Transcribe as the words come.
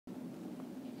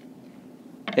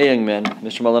Hey young man,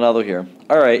 Mr. Maldonado here.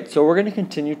 Alright, so we're going to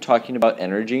continue talking about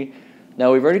energy.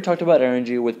 Now we've already talked about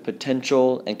energy with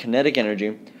potential and kinetic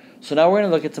energy, so now we're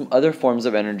going to look at some other forms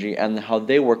of energy and how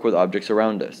they work with objects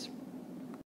around us.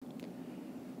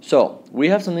 So, we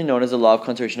have something known as the law of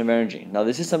conservation of energy. Now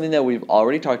this is something that we've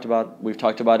already talked about. We've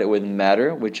talked about it with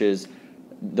matter, which is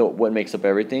what makes up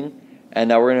everything, and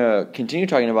now we're going to continue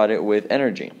talking about it with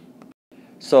energy.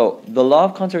 So, the law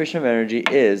of conservation of energy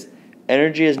is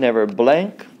energy is never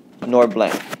blank nor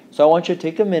blank. So I want you to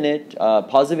take a minute,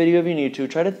 pause the video if you need to,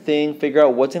 try to think, figure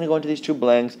out what's going to go into these two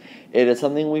blanks. It is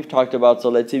something we've talked about, so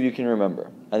let's see if you can remember.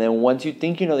 And then once you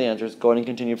think you know the answers, go ahead and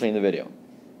continue playing the video.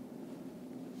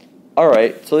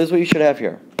 Alright, so this is what you should have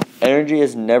here. Energy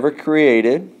is never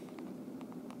created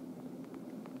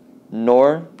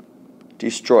nor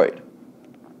destroyed.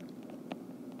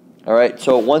 Alright,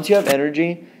 so once you have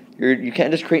energy, you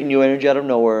can't just create new energy out of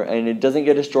nowhere, and it doesn't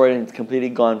get destroyed and it's completely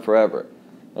gone forever.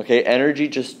 Okay, energy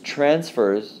just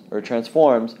transfers or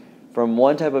transforms from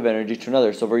one type of energy to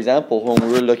another. So for example, when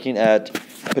we were looking at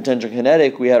potential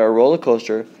kinetic, we had our roller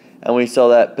coaster, and we saw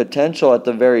that potential at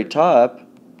the very top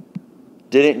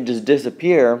didn't just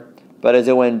disappear, but as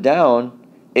it went down,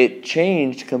 it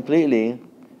changed completely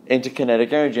into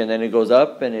kinetic energy, and then it goes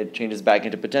up and it changes back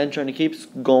into potential, and it keeps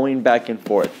going back and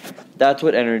forth. That's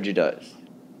what energy does.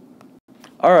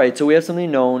 Alright, so we have something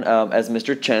known as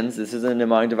Mr. Chen's. This is a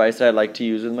mnemonic device that I like to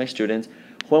use with my students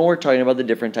when we're talking about the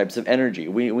different types of energy.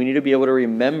 We need to be able to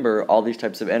remember all these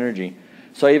types of energy.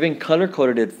 So I even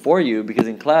color-coded it for you because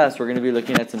in class we're going to be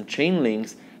looking at some chain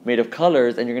links made of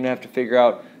colors, and you're going to have to figure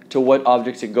out to what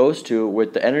objects it goes to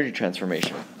with the energy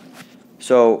transformation.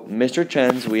 So Mr.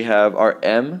 Chen's, we have our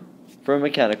M for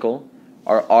mechanical,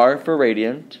 our R for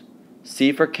radiant,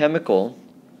 C for chemical,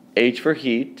 H for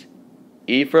heat,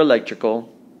 E for electrical,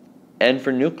 N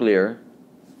for nuclear,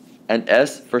 and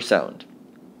S for sound.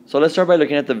 So let's start by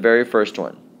looking at the very first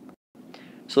one.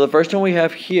 So the first one we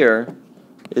have here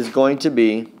is going to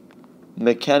be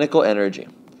mechanical energy.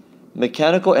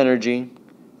 Mechanical energy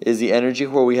is the energy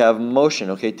where we have motion,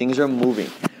 okay? Things are moving.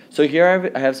 So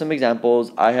here I have some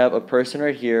examples. I have a person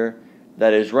right here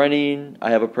that is running.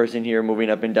 I have a person here moving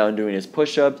up and down doing his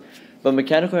push-ups. But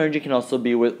mechanical energy can also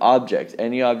be with objects.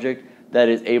 Any object that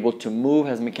is able to move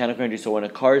has mechanical energy. So when a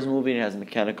car is moving, it has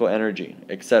mechanical energy,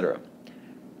 etc.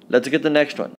 Let's get the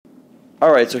next one.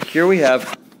 Alright, so here we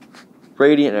have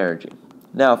radiant energy.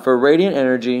 Now, for radiant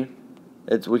energy,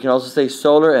 we can also say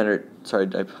solar energy. Sorry,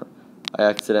 I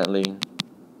accidentally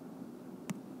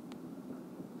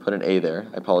put an A there.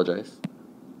 I apologize.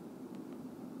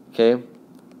 Okay,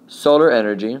 solar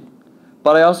energy.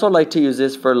 But I also like to use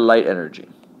this for light energy.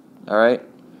 Alright,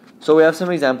 so we have some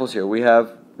examples here. We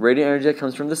have radiant energy that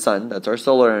comes from the sun, that's our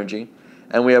solar energy,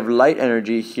 and we have light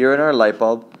energy here in our light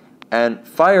bulb, and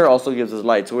fire also gives us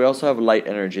light, so we also have light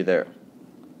energy there.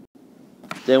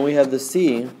 Then we have the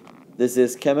C, this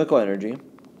is chemical energy.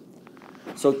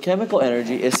 So chemical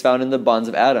energy is found in the bonds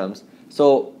of atoms.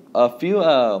 So a few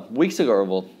weeks ago, or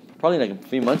well, probably like a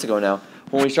few months ago now,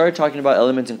 when we started talking about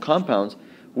elements and compounds,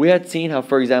 we had seen how,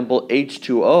 for example,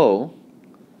 H2O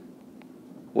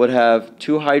would have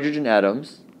 2 hydrogen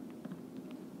atoms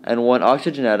and 1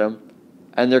 oxygen atom,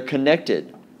 and they're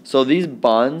connected. So these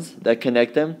bonds that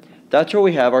connect them, that's where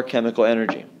we have our chemical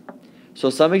energy. So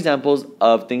some examples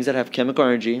of things that have chemical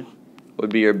energy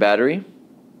would be your battery.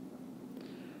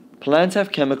 Plants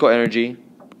have chemical energy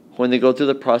when they go through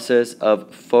the process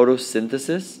of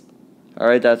photosynthesis.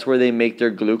 Alright, that's where they make their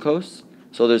glucose.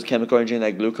 So there's chemical energy in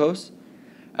that glucose.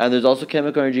 And there's also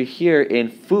chemical energy here in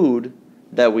food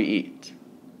that we eat.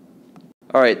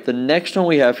 Alright, the next one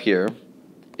we have here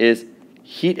is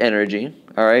heat energy,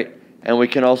 alright, and we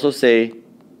can also say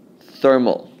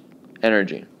thermal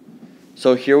energy.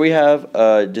 So here we have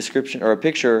a description or a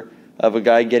picture of a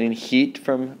guy getting heat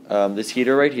from this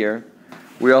heater right here.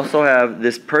 We also have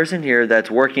this person here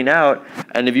that's working out,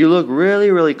 and if you look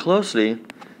really, really closely,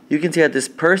 you can see that this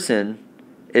person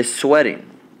is sweating,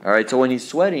 alright, so when he's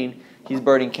sweating, he's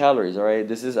burning calories, alright,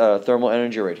 this is thermal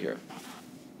energy right here.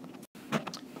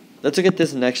 Let's look at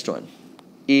this next one.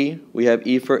 E, we have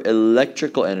E for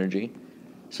electrical energy.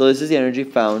 So this is the energy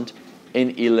found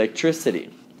in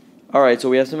electricity. Alright, so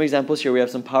we have some examples here. We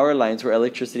have some power lines where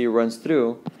electricity runs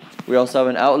through. We also have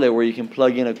an outlet where you can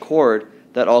plug in a cord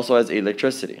that also has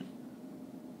electricity.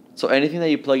 So anything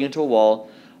that you plug into a wall,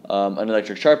 an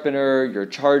electric sharpener, your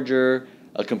charger,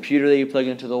 a computer that you plug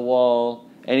into the wall,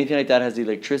 anything like that has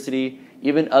electricity.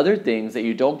 Even other things that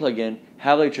you don't plug in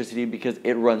have electricity because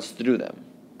it runs through them.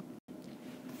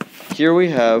 Here we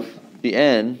have the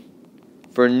N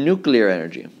for nuclear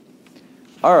energy.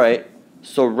 Alright,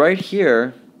 so right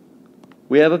here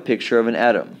we have a picture of an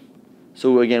atom.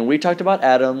 So again, we talked about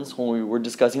atoms when we were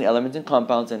discussing elements and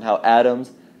compounds and how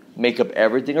atoms make up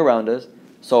everything around us.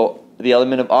 So the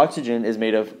element of oxygen is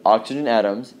made of oxygen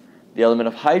atoms, the element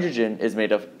of hydrogen is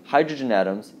made of hydrogen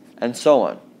atoms, and so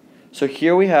on. So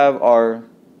here we have our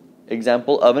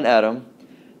example of an atom.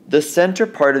 The center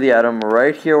part of the atom,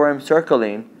 right here where I'm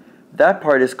circling, that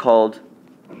part is called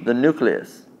the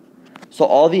nucleus. So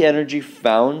all the energy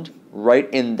found right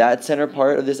in that center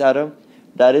part of this atom,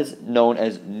 that is known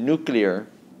as nuclear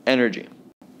energy.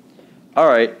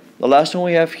 Alright, the last one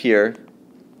we have here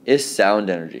is sound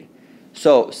energy.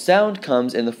 So sound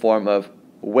comes in the form of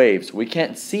waves. We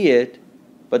can't see it,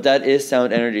 but that is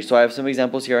sound energy. So I have some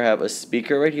examples here. I have a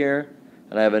speaker right here,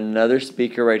 and I have another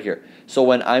speaker right here. So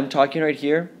when I'm talking right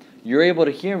here, you're able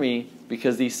to hear me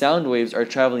because these sound waves are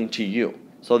traveling to you.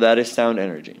 So that is sound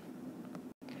energy.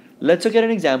 Let's look at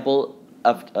an example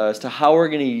as to how we're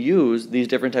going to use these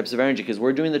different types of energy, because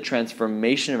we're doing the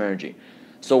transformation of energy.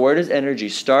 So where does energy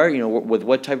start? With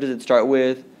what type does it start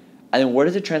with? And then what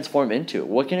does it transform into?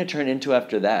 What can it turn into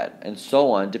after that? And so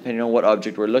on, depending on what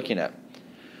object we're looking at.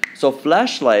 So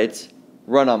flashlights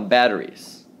run on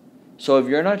batteries. So if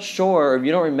you're not sure, or if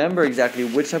you don't remember exactly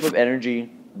which type of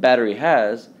energy battery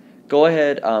has, go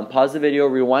ahead, pause the video,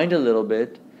 rewind a little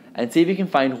bit, and see if you can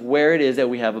find where it is that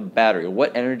we have a battery.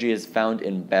 What energy is found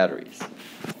in batteries?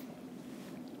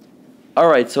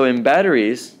 Alright, so in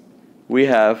batteries, we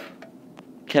have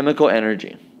chemical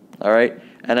energy. Alright,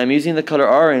 and I'm using the color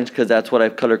orange because that's what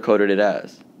I've color coded it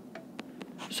as.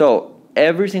 So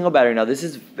every single battery, now this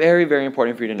is very, very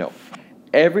important for you to know.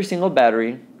 Every single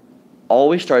battery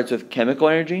always starts with chemical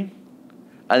energy,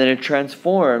 and then it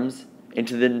transforms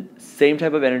into the same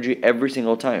type of energy every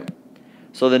single time.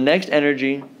 So the next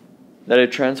energy that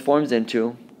it transforms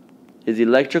into is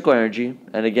electrical energy,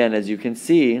 and again, as you can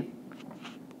see,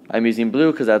 I'm using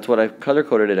blue because that's what I've color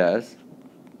coded it as.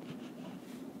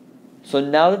 So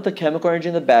now that the chemical energy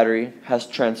in the battery has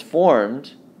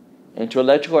transformed into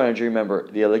electrical energy, remember,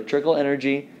 the electrical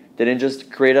energy didn't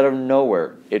just create out of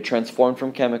nowhere, it transformed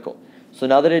from chemical. So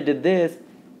now that it did this,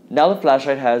 now the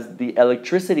flashlight has the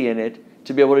electricity in it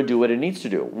to be able to do what it needs to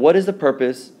do. What is the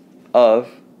purpose of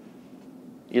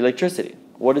electricity?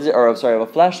 What is it, or sorry, of a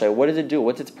flashlight? What does it do?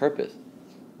 What's its purpose?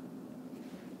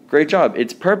 Great job.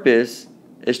 Its purpose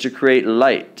is to create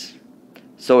light.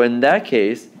 So in that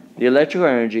case, the electrical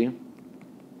energy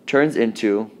turns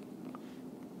into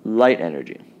light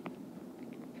energy.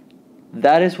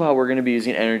 That is how we're going to be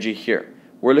using energy here.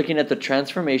 We're looking at the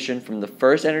transformation from the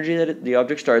first energy that the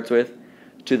object starts with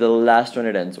to the last one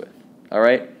it ends with.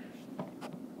 Alright?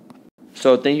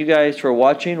 So thank you guys for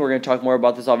watching. We're going to talk more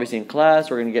about this obviously in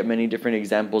class. We're going to get many different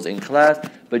examples in class.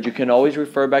 But you can always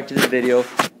refer back to this video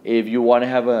if you want to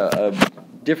have a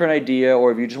different idea,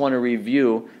 or if you just want to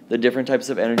review the different types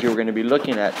of energy we're going to be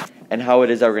looking at and how it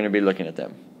is that we're going to be looking at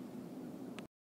them.